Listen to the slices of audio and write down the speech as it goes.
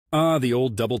Ah, the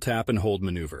old double tap and hold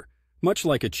maneuver. Much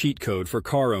like a cheat code for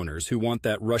car owners who want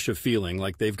that rush of feeling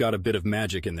like they've got a bit of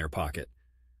magic in their pocket.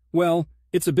 Well,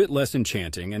 it's a bit less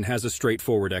enchanting and has a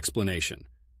straightforward explanation.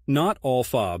 Not all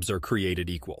fobs are created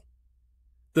equal.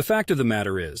 The fact of the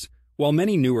matter is, while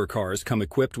many newer cars come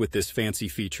equipped with this fancy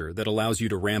feature that allows you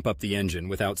to ramp up the engine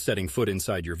without setting foot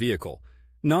inside your vehicle,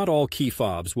 not all key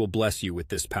fobs will bless you with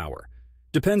this power.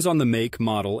 Depends on the make,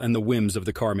 model, and the whims of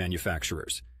the car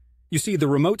manufacturers. You see, the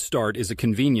remote start is a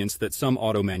convenience that some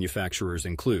auto manufacturers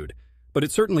include, but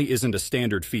it certainly isn't a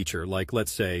standard feature like,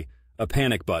 let's say, a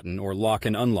panic button or lock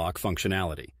and unlock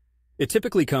functionality. It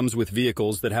typically comes with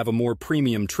vehicles that have a more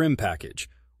premium trim package,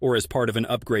 or as part of an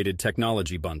upgraded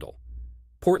technology bundle.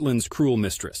 Portland's cruel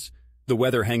mistress. The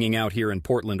weather hanging out here in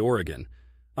Portland, Oregon.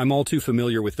 I'm all too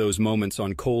familiar with those moments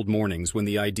on cold mornings when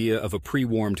the idea of a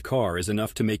pre-warmed car is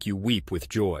enough to make you weep with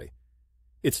joy.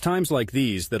 It's times like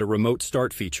these that a remote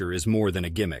start feature is more than a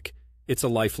gimmick. It's a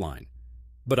lifeline.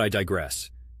 But I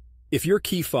digress. If your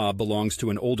key fob belongs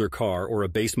to an older car or a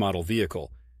base model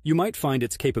vehicle, you might find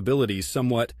its capabilities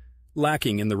somewhat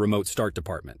lacking in the remote start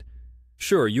department.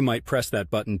 Sure, you might press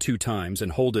that button 2 times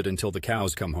and hold it until the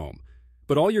cows come home,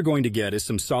 but all you're going to get is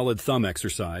some solid thumb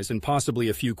exercise and possibly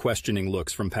a few questioning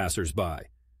looks from passers-by.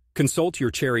 Consult your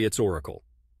Chariot's oracle.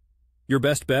 Your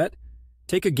best bet?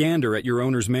 Take a gander at your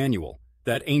owner's manual,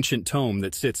 that ancient tome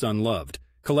that sits unloved,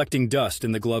 collecting dust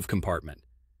in the glove compartment.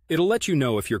 It'll let you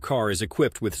know if your car is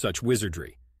equipped with such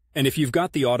wizardry. And if you've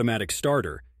got the automatic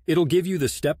starter, it'll give you the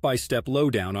step-by-step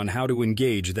lowdown on how to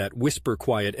engage that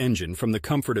whisper-quiet engine from the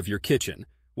comfort of your kitchen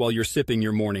while you're sipping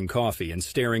your morning coffee and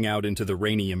staring out into the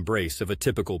rainy embrace of a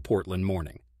typical Portland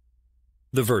morning.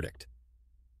 The verdict.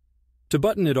 To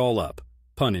button it all up,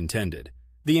 pun intended,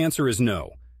 the answer is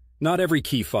no. Not every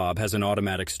key fob has an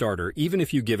automatic starter, even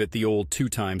if you give it the old 2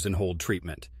 times and hold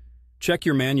treatment. Check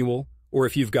your manual, or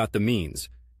if you've got the means,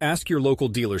 ask your local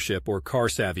dealership or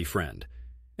car-savvy friend.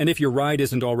 And if your ride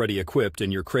isn't already equipped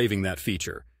and you're craving that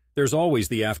feature, there's always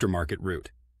the aftermarket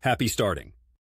route. Happy starting.